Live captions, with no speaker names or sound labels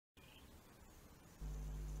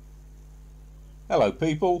Hello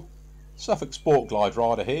people, Suffolk Sport Glide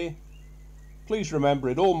Rider here. Please remember,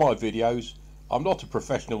 in all my videos I'm not a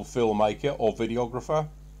professional filmmaker or videographer,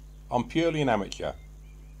 I'm purely an amateur.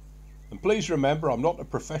 And please remember, I'm not a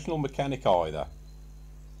professional mechanic either.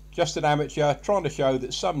 Just an amateur trying to show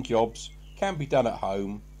that some jobs can be done at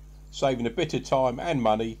home, saving a bit of time and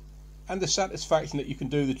money, and the satisfaction that you can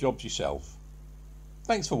do the jobs yourself.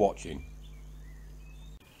 Thanks for watching.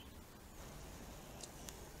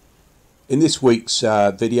 In this week's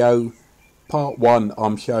video, part 1,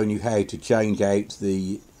 I'm showing you how to change out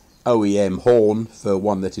the OEM horn for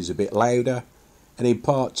one that is a bit louder, and in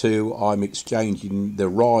part 2 I'm exchanging the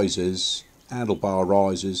risers, handlebar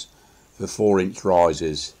risers, for 4-inch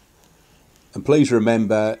risers. And please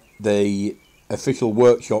remember, the official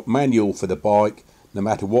workshop manual for the bike, no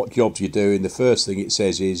matter what jobs you're doing, the first thing it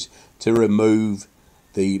says is to remove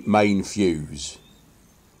the main fuse.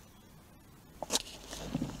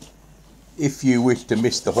 If you wish to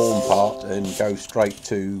miss the horn part and go straight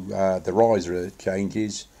to the riser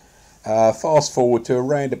changes, fast forward to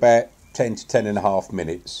around about 10 to 10.5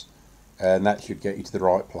 minutes, and that should get you to the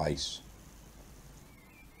right place.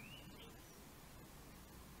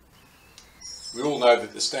 We all know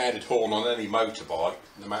that the standard horn on any motorbike,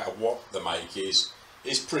 no matter what the make is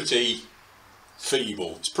pretty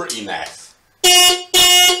feeble, it's pretty naff.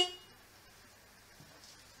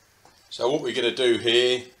 So what we're going to do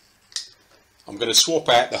here, I'm going to swap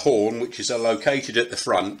out the horn, which is located at the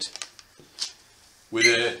front, with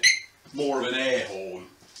a more of an air horn.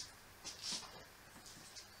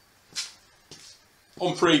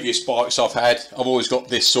 On previous bikes I've always got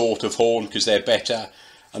this sort of horn because they're better,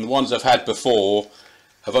 and the ones I've had before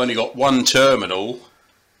have only got one terminal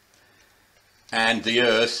and the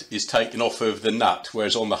earth is taken off of the nut,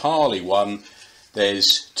 whereas on the Harley one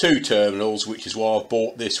there's 2 terminals, which is why I've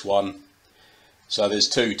bought this one. So there's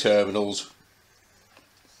 2 terminals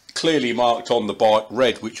clearly marked on the bike,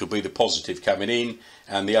 red which will be the positive coming in,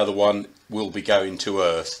 and the other one will be going to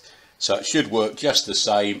earth. So it should work just the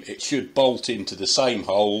same, it should bolt into the same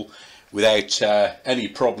hole without any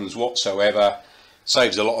problems whatsoever.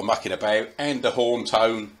 Saves a lot of mucking about, and the horn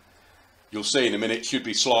tone, you'll see in a minute, should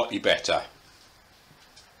be slightly better.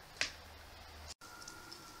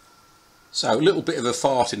 So a little bit of a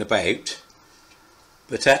farting about,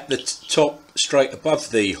 but at the top straight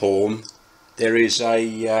above the horn there is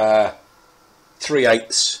a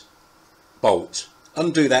 3/8 bolt.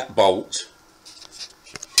 Undo that bolt,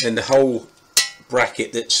 and the whole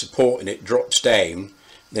bracket that's supporting it drops down.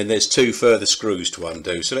 Then there's 2 further screws to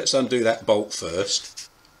undo. So let's undo that bolt first.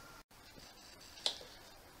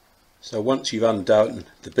 So once you've undone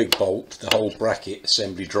the big bolt, the whole bracket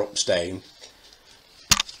assembly drops down.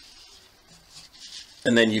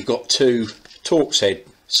 And then you've got 2 Torx head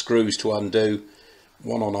screws to undo,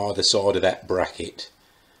 one on either side of that bracket.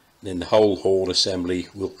 Then the whole horn assembly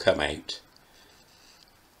will come out.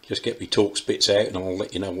 Just get my Torx bits out and I'll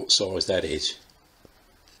let you know what size that is.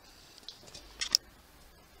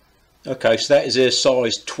 Okay, so that is a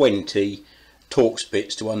size 20 Torx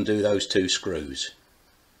bits to undo those 2 screws.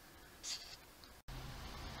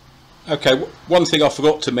 Okay, one thing I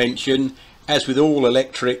forgot to mention, as with all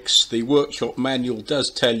electrics, the workshop manual does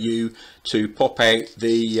tell you to pop out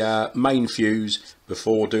the main fuse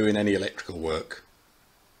before doing any electrical work.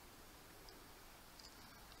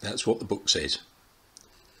 That's what the book says.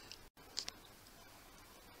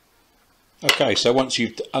 Okay, so once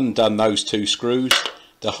you've undone those 2 screws,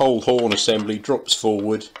 the whole horn assembly drops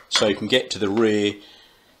forward so you can get to the rear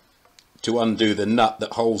to undo the nut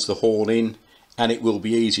that holds the horn in, and it will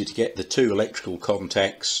be easier to get the 2 electrical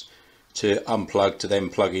contacts to unplug to then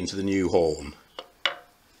plug into the new horn.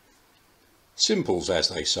 Simples, as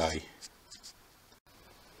they say.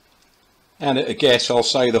 And at a guess, I'll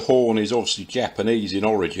say the horn is obviously Japanese in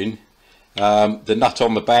origin. The nut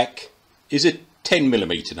on the back is a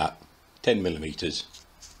 10mm nut, 10mm.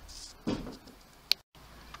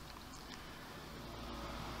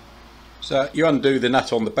 So you undo the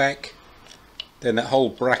nut on the back, then that whole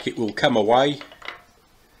bracket will come away.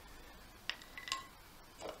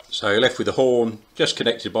 So you're left with the horn just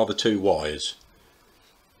connected by the 2 wires.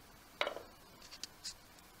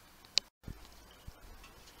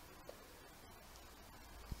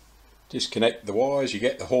 Disconnect the wires, you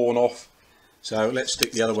get the horn off. So let's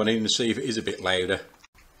stick the other one in and see if it is a bit louder.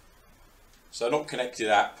 So not connected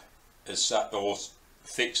up as such or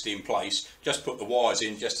fixed in place, just put the wires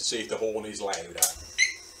in just to see if the horn is louder.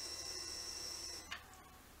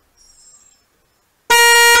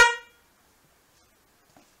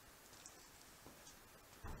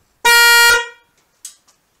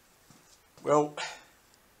 Well,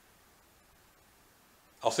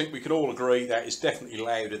 I think we can all agree that is definitely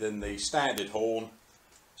louder than the standard horn.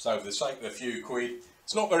 So for the sake of a few quid,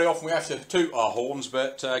 it's not very often we have to toot our horns,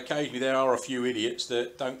 but occasionally there are a few idiots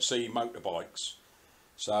that don't see motorbikes.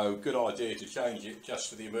 So good idea to change it just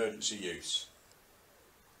for the emergency use.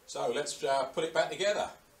 So let's put it back together.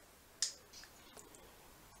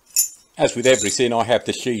 As with everything, I have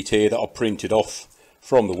the sheet here that I printed off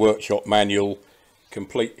from the workshop manual,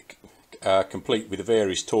 complete with the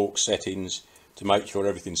various torque settings to make sure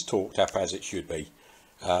everything's torqued up as it should be.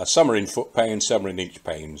 Some are in foot-pounds, some are in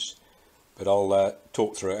inch-pounds, but I'll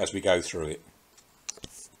talk through it as we go through it.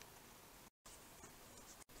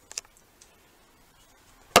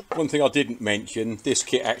 One thing I didn't mention, this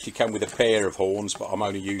kit actually came with a pair of horns, but I'm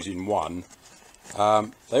only using one.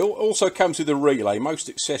 They also comes with a relay. Most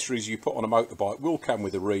accessories you put on a motorbike will come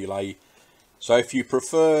with a relay. So if you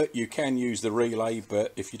prefer, you can use the relay,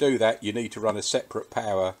 but if you do that, you need to run a separate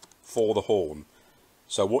power for the horn.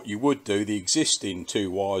 So what you would do, the existing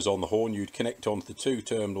 2 wires on the horn, you'd connect onto the 2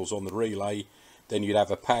 terminals on the relay, then you'd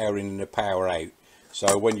have a power in and a power out.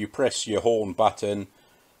 So when you press your horn button,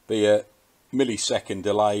 be a millisecond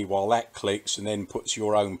delay while that clicks and then puts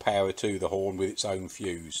your own power to the horn with its own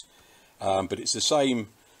fuse. But it's the same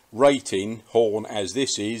rating horn as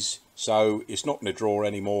this is, so it's not going to draw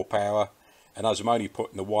any more power. And as I'm only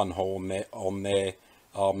putting the one horn on there,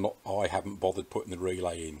 I haven't bothered putting the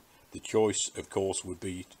relay in. The choice, of course, would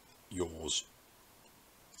be yours.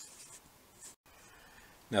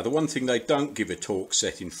 Now, the one thing they don't give a torque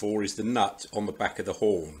setting for is the nut on the back of the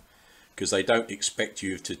horn, because they don't expect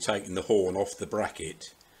you to take the horn off the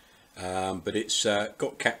bracket. But it's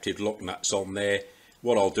got captive lock nuts on there.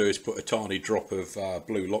 What I'll do is put a tiny drop of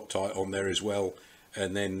blue Loctite on there as well,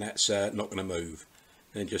 and then that's not going to move.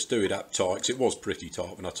 Then just do it up tight, because it was pretty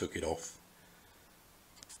tight when I took it off.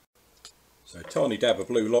 So tiny dab of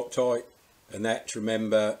blue Loctite, and that,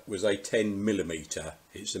 remember, was a 10mm.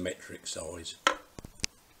 It's the metric size.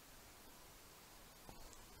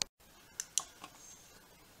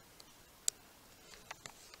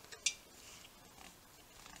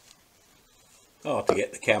 Hard to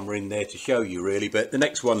get the camera in there to show you really, but the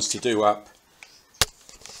next one's to do up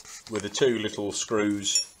with the 2 little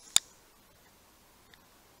screws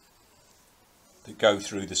that go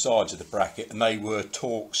through the sides of the bracket, and they were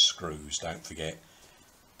Torx screws, don't forget.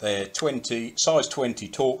 They're size 20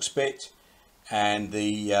 Torx bit, and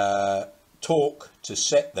the torque to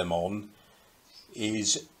set them on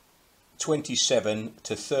is 27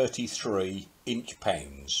 to 33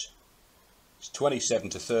 inch-pounds. It's 27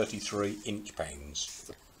 to 33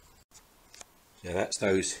 inch-pounds. So that's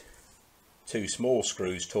those 2 small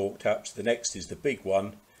screws torqued up. So the next is the big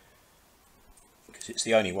one, because it's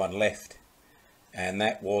the only one left, and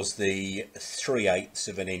that was the 3/8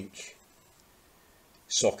 of an inch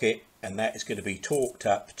socket, and that is going to be torqued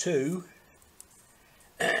up to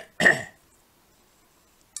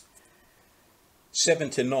 7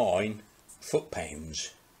 to 9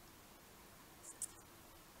 foot-pounds.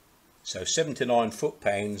 So 7 to 9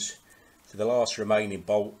 foot-pounds for the last remaining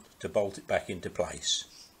bolt to bolt it back into place.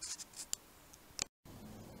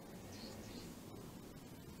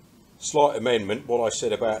 Slight amendment, what I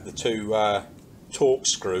said about the 2 Torx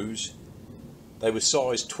screws, they were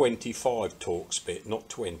size 25 Torx bit, not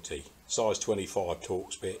 20. Size 25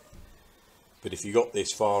 Torx bit. But if you got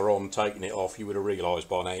this far on taking it off, you would have realised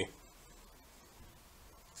by now.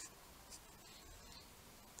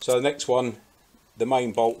 So the next one, the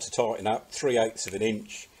main bolt to tighten up, 3/8 of an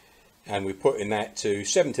inch, and we're putting that to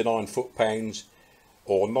 7 to 9 foot-pounds,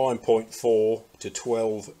 or 9.4 to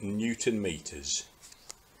 12 Newton meters.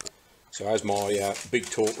 So as my big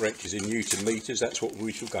torque wrench is in Newton meters, that's what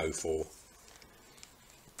we shall go for.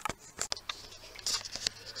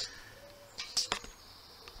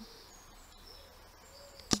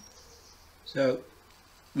 So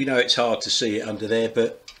we know it's hard to see it under there,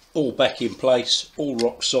 but all back in place, all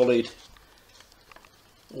rock solid,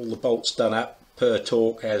 all the bolts done up per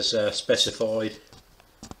torque as specified,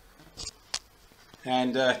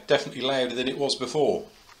 and definitely louder than it was before.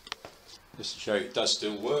 Just to show you, it does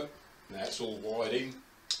still work. Now it's all wired in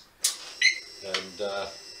and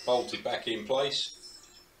bolted back in place.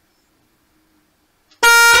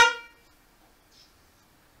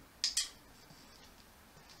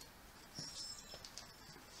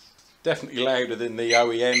 Definitely louder than the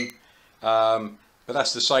OEM, but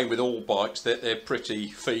that's the same with all bikes. They're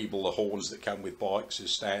pretty feeble, the horns that come with bikes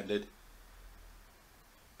as standard.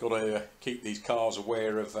 Got to keep these cars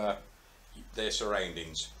aware of their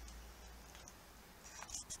surroundings.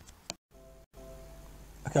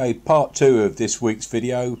 Okay, part 2 of this week's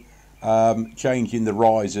video, changing the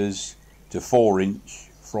risers to 4 inch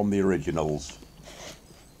from the originals.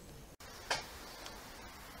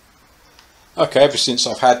 Okay, ever since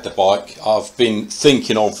I've had the bike, I've been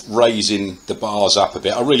thinking of raising the bars up a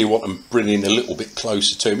bit. I really want them bringing a little bit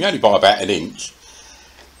closer to me, only by about an inch.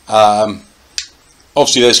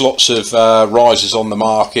 Obviously there's lots of risers on the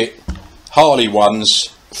market. Harley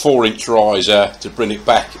ones, 4-inch riser to bring it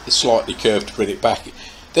back, slightly curved to bring it back.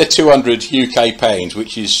 They're 200 UK pounds,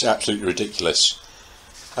 which is absolutely ridiculous.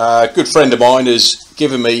 A good friend of mine has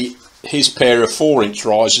given me his pair of 4-inch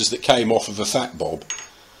risers that came off of a fat bob.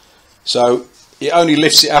 So it only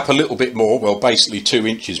lifts it up a little bit more, well basically 2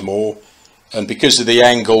 inches more, and because of the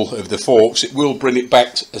angle of the forks it will bring it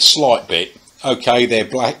back a slight bit. Okay, they're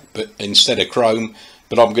black but instead of chrome,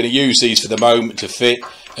 but I'm going to use these for the moment to fit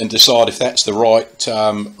and decide if that's the right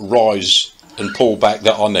rise and pull back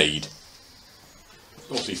that I need.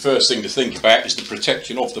 Obviously first thing to think about is the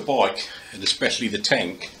protection of the bike, and especially the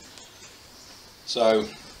tank. So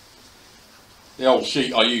the old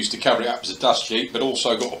sheet I used to cover it up as a dust sheet, but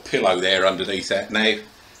also got a pillow there underneath that now.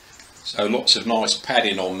 So lots of nice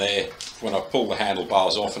padding on there when I pull the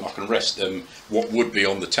handlebars off, and I can rest them what would be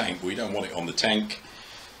on the tank. We don't want it on the tank.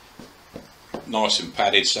 Nice and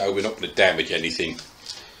padded so we're not going to damage anything.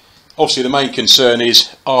 Obviously the main concern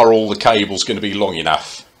is, are all the cables going to be long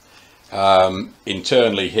enough?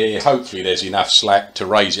 Internally here, hopefully there's enough slack to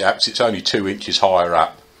raise it up, because it's only 2 inches higher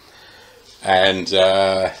up. And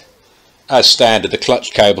as standard, the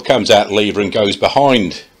clutch cable comes out the lever and goes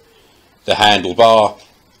behind the handlebar.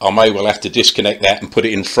 I may well have to disconnect that and put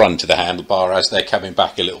it in front of the handlebar as they're coming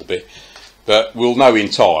back a little bit, but we'll know in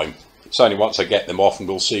time. It's only once I get them off and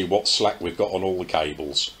we'll see what slack we've got on all the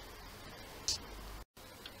cables.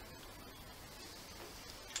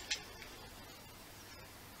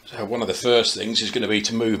 So one of the first things is going to be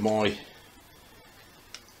to move my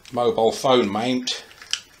mobile phone mount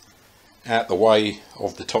out the way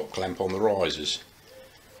of the top clamp on the risers.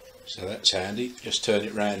 So that's handy, just turn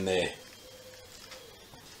it round there.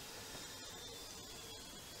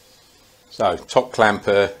 So top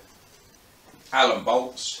clamper Allen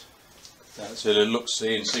bolts, that's a look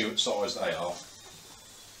see and see what size they are.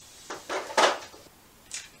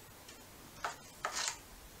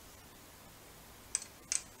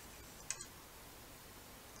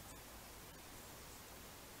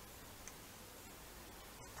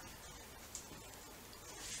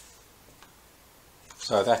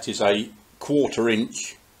 So that is a 1/4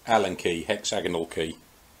 inch Allen key, hexagonal key,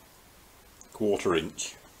 1/4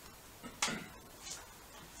 inch.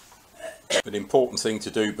 But the important thing to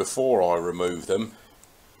do before I remove them,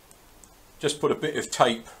 just put a bit of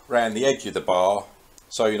tape around the edge of the bar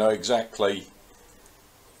so you know exactly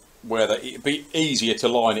where it'd be easier to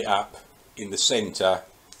line it up in the centre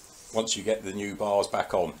once you get the new bars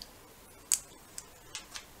back on,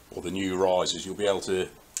 or the new risers. You'll be able to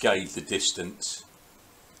gauge the distance.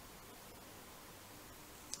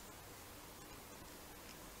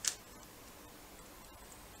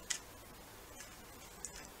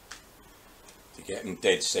 Get them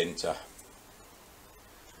dead centre,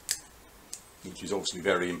 which is obviously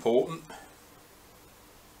very important.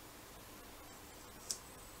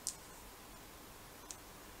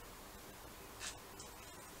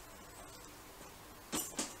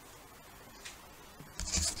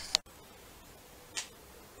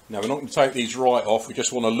 Now we're not going to take these right off, we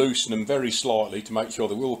just want to loosen them very slightly to make sure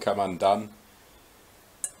they will come undone,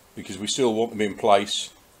 because we still want them in place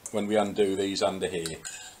when we undo these under here.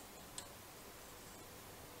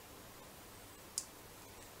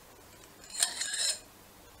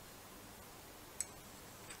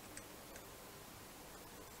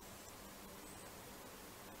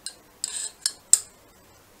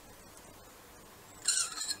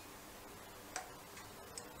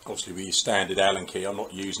 Obviously with your standard Allen key, I'm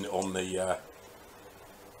not using it on the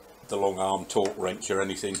long arm torque wrench or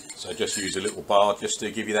anything, so just use a little bar just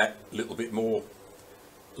to give you that little bit more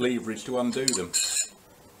leverage to undo them.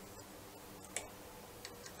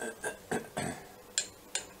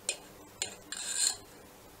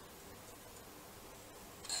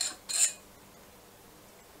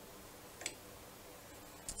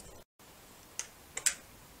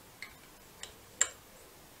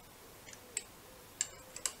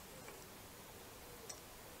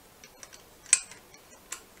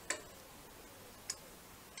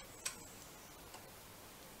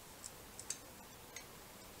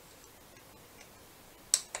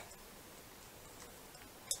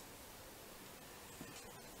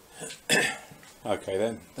 Okay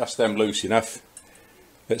then, that's them loose enough.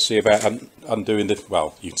 Let's see about undoing the,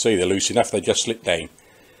 well, you can see they're loose enough, they just slip down.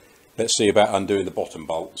 Let's see about undoing the bottom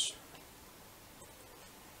bolts.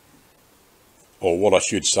 Or what I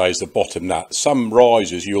should say is the bottom nut. Some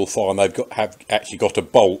risers you'll find they've have actually got a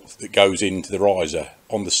bolt that goes into the riser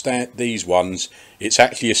on the stand, these ones, it's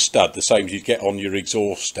actually a stud, the same as you'd get on your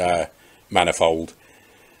exhaust manifold.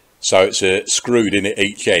 So it's screwed in at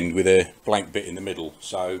each end with a blank bit in the middle.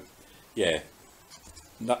 So yeah,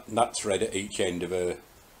 nut thread at each end of a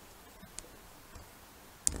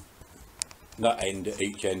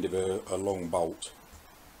a long bolt.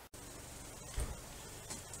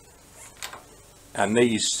 And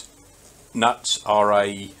these nuts are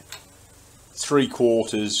a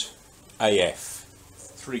 3/4 AF,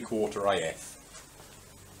 3/4 AF.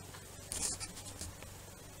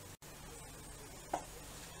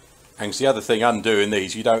 And the other thing undoing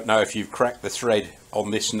these, you don't know if you've cracked the thread on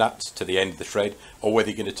this nut to the end of the thread, or whether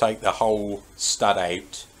you're going to take the whole stud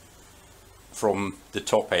out from the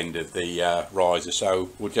top end of the riser. So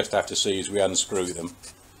we'll just have to see as we unscrew them.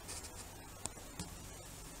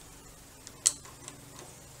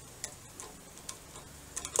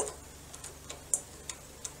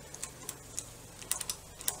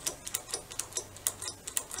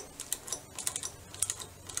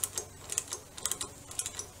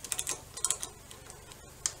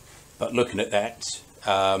 But looking at that,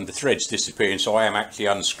 the thread's disappearing, so I am actually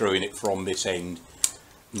unscrewing it from this end,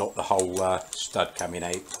 not the whole stud coming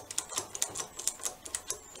out.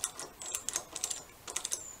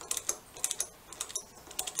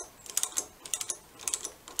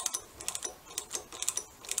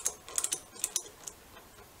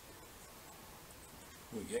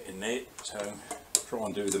 We're getting there, so try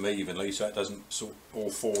and do them evenly so it doesn't sort of all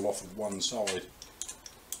fall off of one side.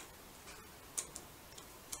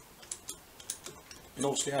 And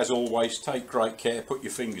obviously, as always, take great care, put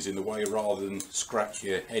your fingers in the way rather than scratch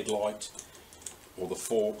your headlight or the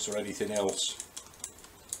forks or anything else.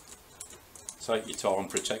 Take your time,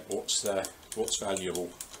 protect what's valuable.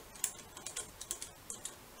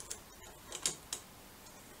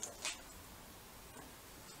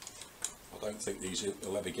 I don't think these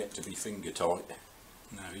will ever get to be finger tight.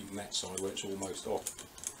 No, even that side where it's almost off.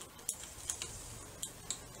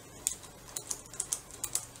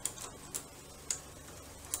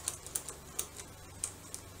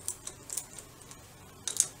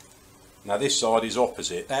 Now this side is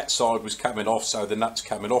opposite. That side was coming off, so the nut's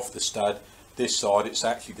coming off the stud. This side, it's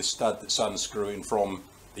actually the stud that's unscrewing from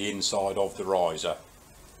the inside of the riser.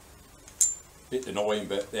 Bit annoying,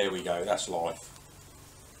 but there we go, that's life.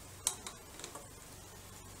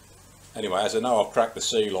 Anyway, as I know I've cracked the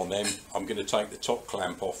seal on them, I'm going to take the top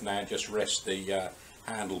clamp off now and just rest the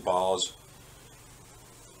handlebars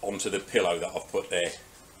onto the pillow that I've put there.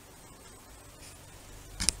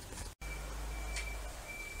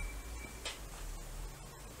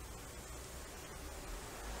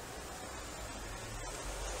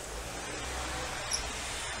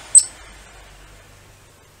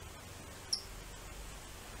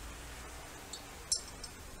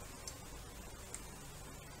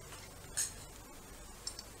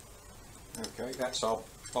 Okay, that's our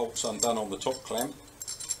bolts undone on the top clamp.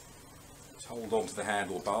 Let's hold on to the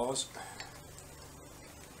handlebars,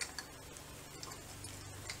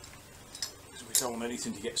 because we don't want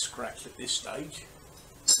anything to get scratched at this stage.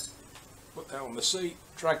 Put that on the seat,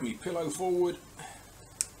 drag me pillow forward.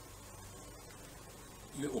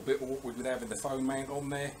 A little bit awkward with having the phone mount on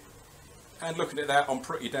there. And looking at that, I'm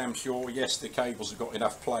pretty damn sure, yes, the cables have got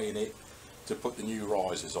enough play in it to put the new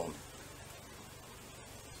risers on.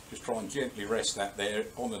 Just try and gently rest that there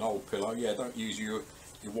on an old pillow. Yeah, don't use your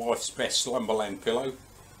wife's best Slumberland pillow.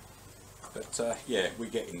 But yeah, we're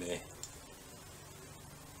getting there.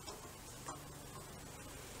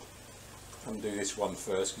 Undo this one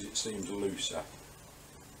first because it seems looser.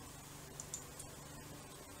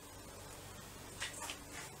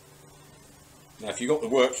 Now if you've got the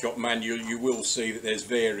workshop manual, you will see that there's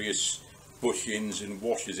various bushings and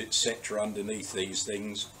washers, etc. underneath these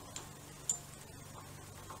things.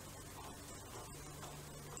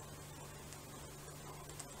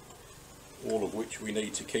 All of which we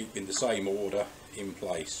need to keep in the same order in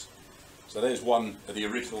place. So there's one of the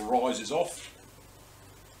original risers off.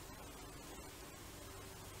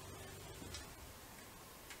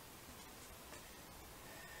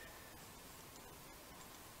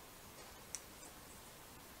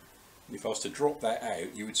 If I was to drop that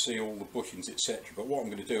out, you would see all the bushings, etc. But what I'm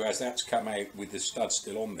going to do, as that's come out with the stud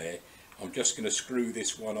still on there, I'm just going to screw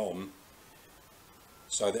this one on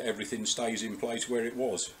so that everything stays in place where it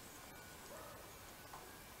was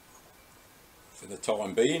for the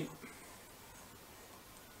time being.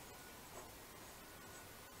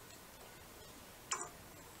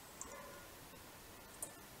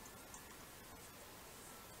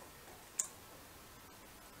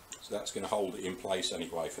 So that's going to hold it in place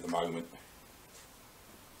anyway for the moment.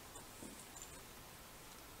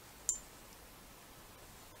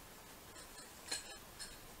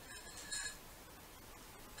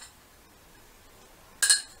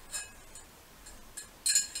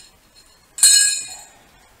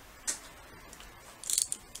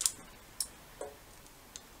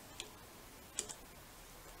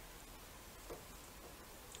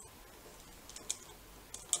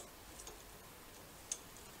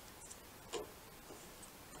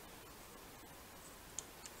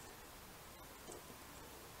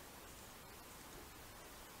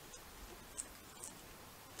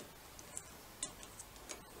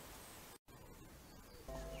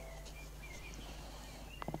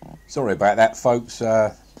 Sorry about that, folks.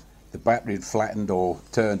 The battery had flattened or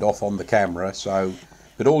turned off on the camera, so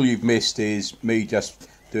but all you've missed is me just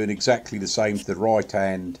doing exactly the same to the right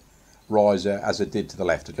hand riser as I did to the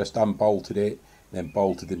left. I just unbolted it, then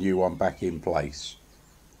bolted the new one back in place.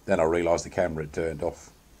 Then I realised the camera had turned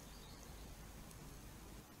off.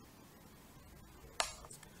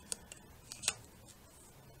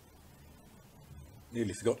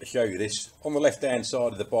 Nearly forgot to show you this. On the left hand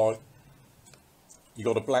side of the bike, you've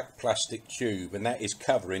got a black plastic tube, and that is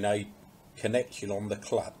covering a connection on the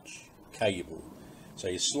clutch cable. So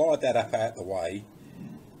you slide that up out the way,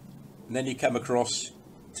 and then you come across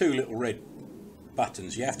two little red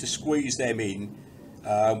buttons. You have to squeeze them in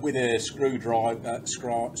with a screwdriver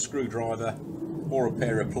or a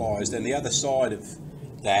pair of pliers. Then the other side of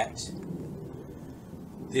that,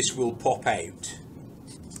 this will pop out.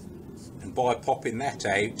 And by popping that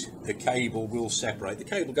out, the cable will separate. The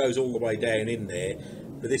cable goes all the way down in there,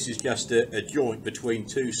 but this is just a joint between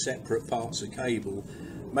two separate parts of cable.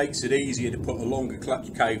 Makes it easier to put a longer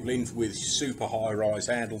clutch cable in with super high-rise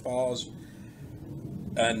handlebars.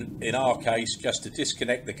 And in our case, just to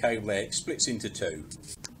disconnect the cable there, it splits into two.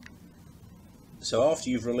 So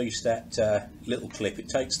after you've released that little clip, it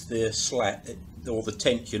takes the slat or the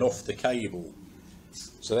tension off the cable.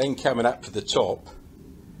 So then coming up to the top,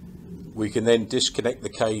 we can then disconnect the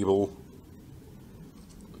cable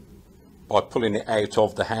by pulling it out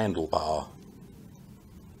of the handlebar.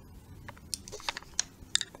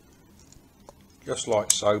 Just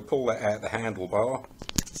like so, pull that out of the handlebar.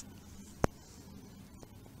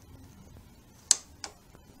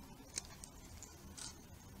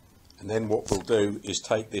 And then what we'll do is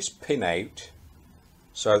take this pin out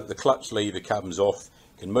so that the clutch lever comes off,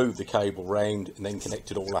 can move the cable round and then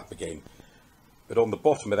connect it all up again. But on the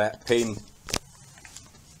bottom of that pin,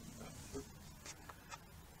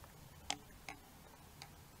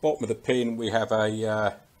 we have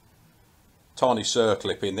a tiny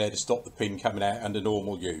circlip in there to stop the pin coming out under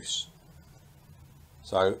normal use.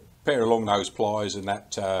 So a pair of long nose pliers and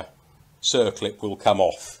that circlip will come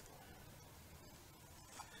off.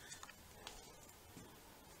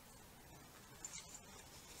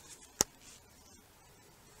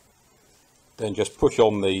 Then just push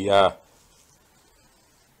on the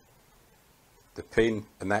pin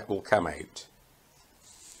and that will come out.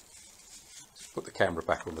 Put the camera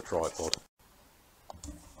back on the tripod.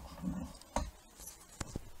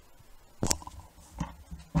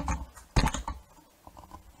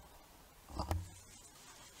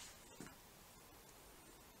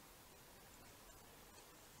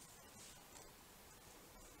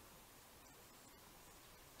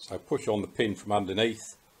 So push on the pin from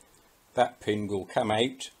underneath. That pin will come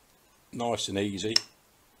out nice and easy.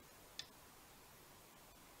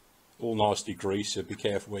 All nicely greased, so be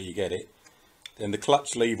careful where you get it. Then the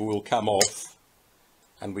clutch lever will come off,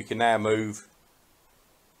 and we can now move.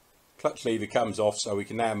 Clutch lever comes off, so we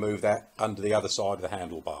can now move that under the other side of the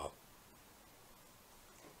handlebar.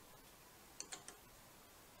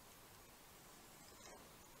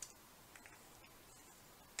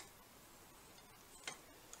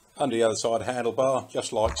 Under the other side of the handlebar,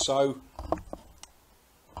 just like so.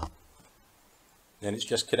 Then it's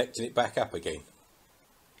just connecting it back up again.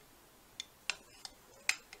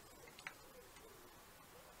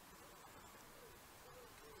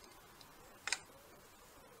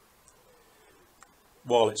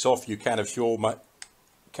 While it's off, you can of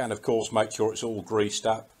course make sure it's all greased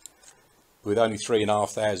up. With only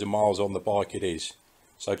 3,500 miles on the bike it is.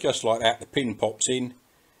 So just like that, the pin pops in.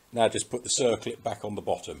 Now just put the circlip back on the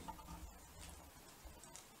bottom.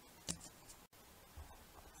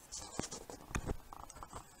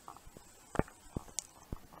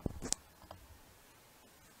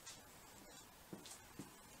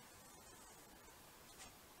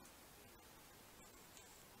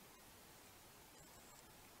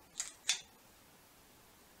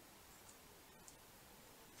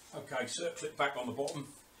 Okay, circlip back on the bottom.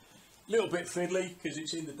 A little bit fiddly because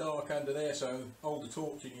it's in the dark under there, so hold the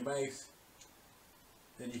torch in your mouth.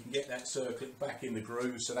 Then you can get that circlip back in the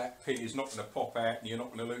groove, so that pin is not going to pop out and you're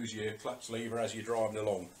not going to lose your clutch lever as you're driving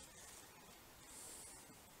along.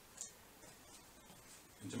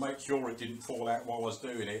 And to make sure it didn't fall out while I was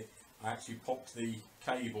doing it, I actually popped the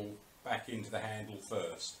cable back into the handle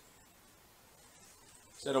first.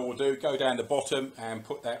 So then all we'll do, go down the bottom and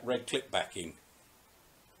put that red clip back in.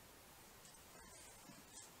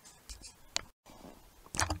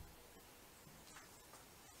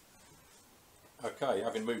 Okay,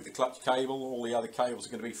 having moved the clutch cable, all the other cables are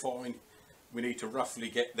going to be fine. We need to roughly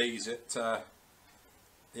get these at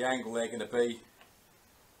the angle they're going to be.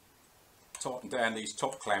 Tighten down these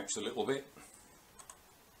top clamps a little bit.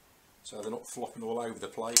 so they're not flopping all over the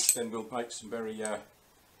place. Then we'll make some very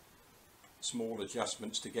small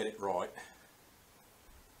adjustments to get it right.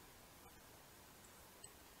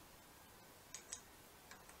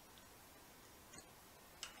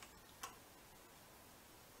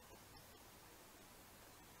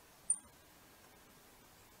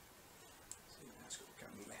 See, that's got to go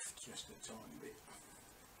left just a tiny bit.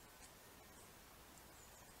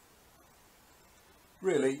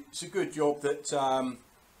 Really, it's a good job that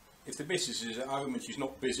if the missus is at home and she's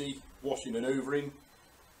not busy washing and hoovering,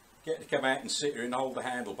 get to come out and sit here and hold the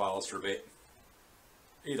handlebars for a bit.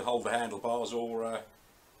 Either hold the handlebars or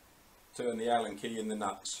turn the Allen key in the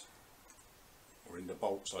nuts, or in the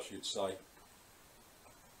bolts I should say.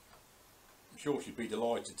 I'm sure she'd be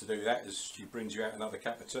delighted to do that as she brings you out another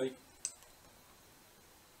cup of tea.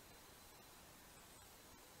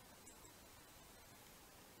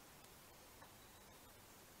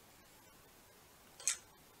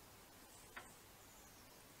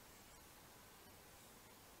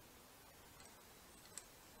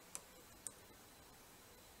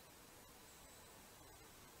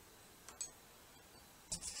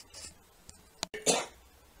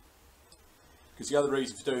 Because the other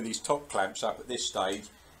reason for doing these top clamps up at this stage,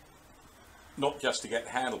 not just to get the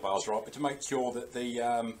handlebars right, but to make sure that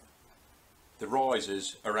the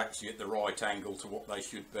risers are actually at the right angle to what they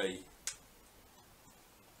should be.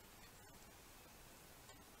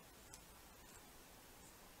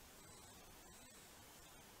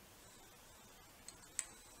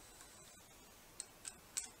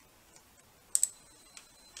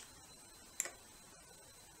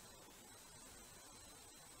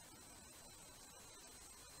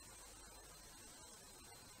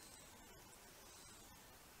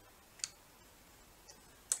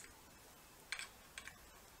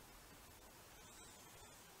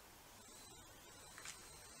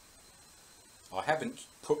 I haven't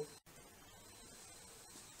put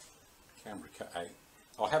camera cut out.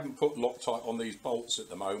 I haven't put Loctite on these bolts at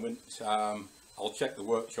the moment. I'll check the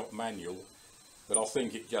workshop manual, but I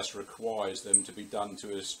think it just requires them to be done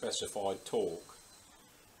to a specified torque.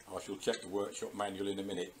 I shall check the workshop manual in a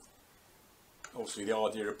minute. Obviously the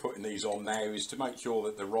idea of putting these on now is to make sure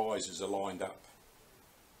that the risers are lined up,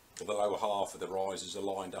 or the lower half of the risers are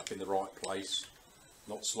lined up in the right place,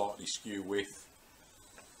 not slightly skew width.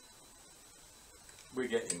 We're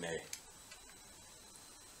getting there.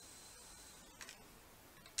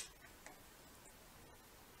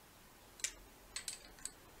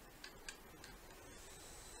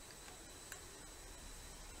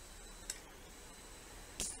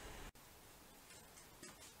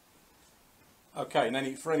 Okay, and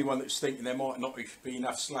then for anyone that's thinking there might not be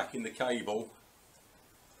enough slack in the cable,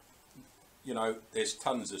 you know, there's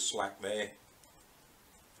tons of slack there.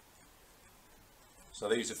 So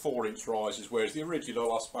these are 4-inch risers, whereas the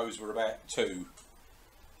original I suppose were about 2,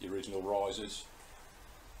 the original risers.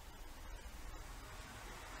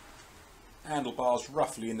 Handlebars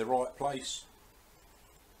roughly in the right place.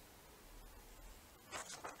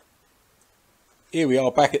 Here we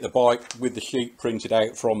are back at the bike with the sheet printed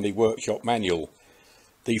out from the workshop manual.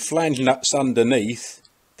 The flange nuts underneath,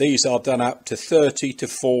 these are done up to 30 to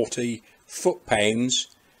 40 foot-pounds.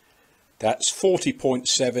 That's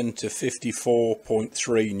 40.7 to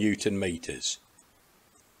 54.3 Newton meters.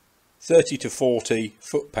 30 to 40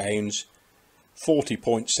 foot-pounds,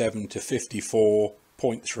 40.7 to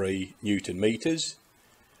 54.3 Newton meters.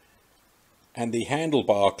 And the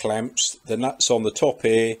handlebar clamps, the nuts on the top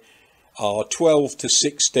here, are 12 to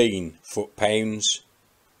 16 foot-pounds,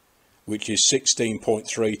 which is 16.3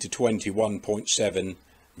 to 21.7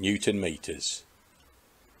 Newton meters.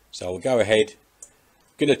 So I'll go ahead.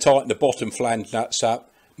 Going to tighten the bottom flange nuts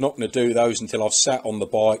up. Not going to do those until I've sat on the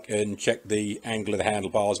bike and checked the angle of the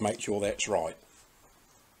handlebars, make sure that's right.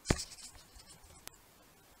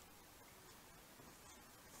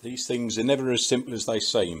 These things are never as simple as they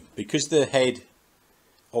seem. Because the head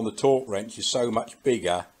on the torque wrench is so much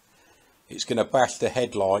bigger, it's going to bash the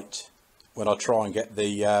headlight when I try and get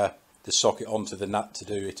the socket onto the nut to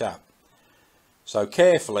do it up. So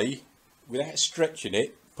carefully, without stretching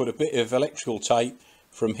it, put a bit of electrical tape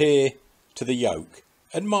from here to the yoke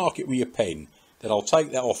and mark it with your pen. Then I'll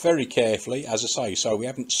take that off very carefully, as I say, so we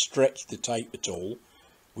haven't stretched the tape at all,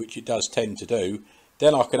 which it does tend to do.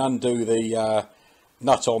 Then I can undo the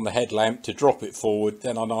nut on the headlamp to drop it forward.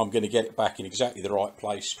 Then I know I'm going to get it back in exactly the right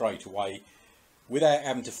place straight away without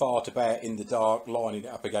having to fart about in the dark lining it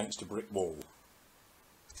up against a brick wall.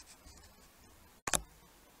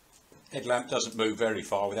 Headlamp doesn't move very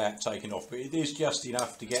far without taking off, but it is just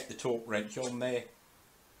enough to get the torque wrench on there,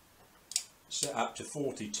 set up to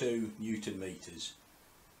 42 Newton meters.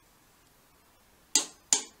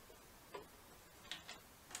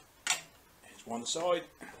 That's one side.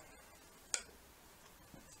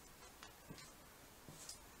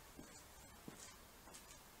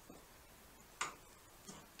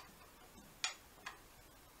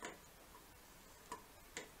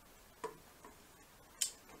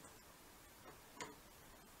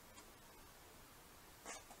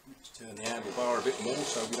 Let's turn the handlebar a bit more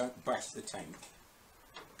so we don't bash the tank.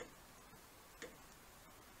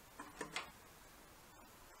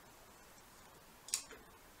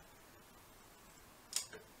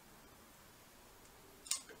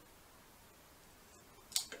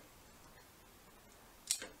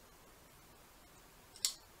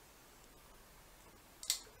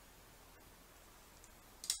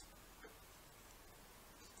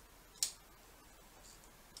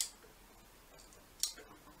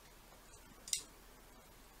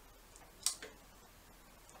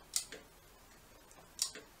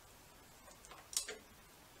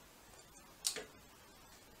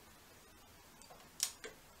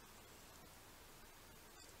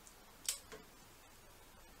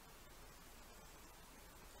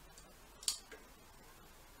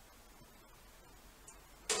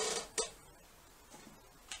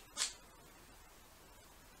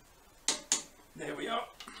 There we are.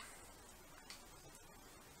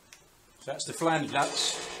 So that's the flange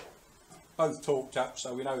nuts, both torqued up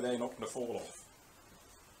so we know they're not going to fall off.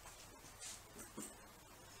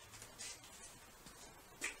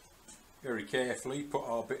 Very carefully put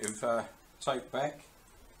our bit of tape back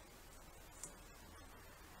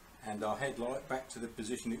and our headlight back to the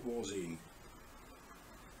position it was in.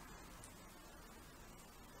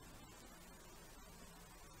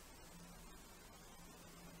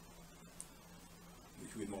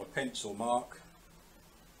 With my pencil mark,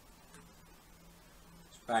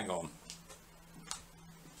 it's bang on.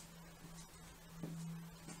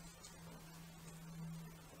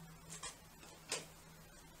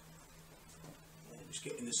 Just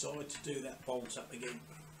getting the side to do that bolt up again.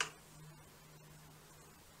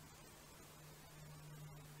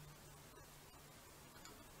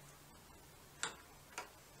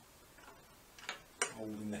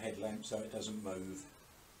 Holding the headlamp so it doesn't move.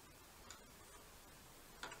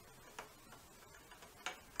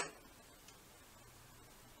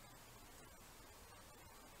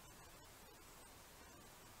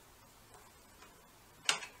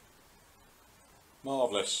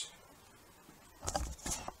 Marvellous.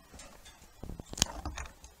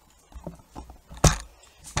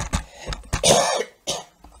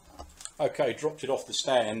 Okay, dropped it off the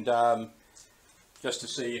stand just to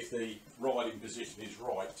see if the riding position is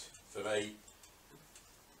right for me.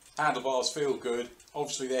 Handlebars feel good.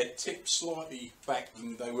 Obviously they're tipped slightly back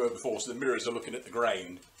than they were before, so the mirrors are looking at the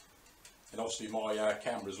grain. And obviously my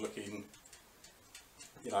camera's looking,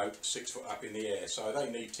 you know, 6 foot up in the air, so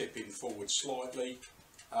they need tipping forward slightly.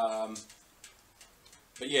 But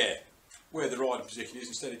yeah, where the riding position is,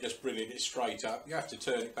 instead of just bringing it straight up, you have to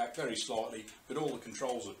turn it back very slightly, but all the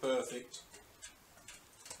controls are perfect.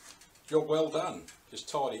 Job well done. Just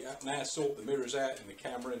tidy it up now, sort the mirrors out and the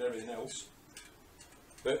camera and everything else.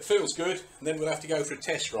 But it feels good, and then we'll have to go for a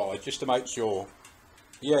test ride just to make sure.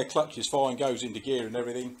 Yeah, clutch is fine, goes into gear and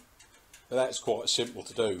everything, but that's quite simple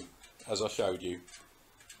to do, as I showed you.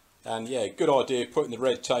 And yeah, good idea putting the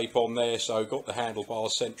red tape on there, so got the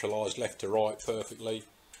handlebars centralised left to right perfectly,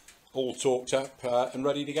 all torqued up and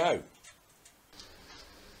ready to go.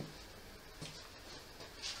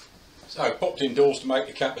 So popped indoors to make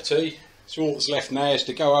a cup of tea, so all that's left now is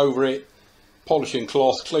to go over it, polishing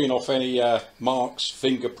cloth, clean off any marks,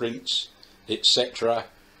 fingerprints, etc.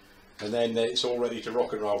 And then it's all ready to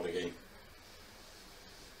rock and roll again.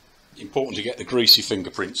 Important to get the greasy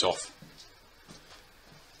fingerprints off.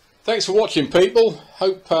 Thanks for watching, people.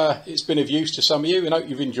 Hope it's been of use to some of you and hope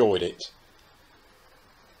you've enjoyed it.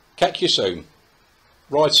 Catch you soon.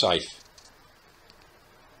 Ride safe.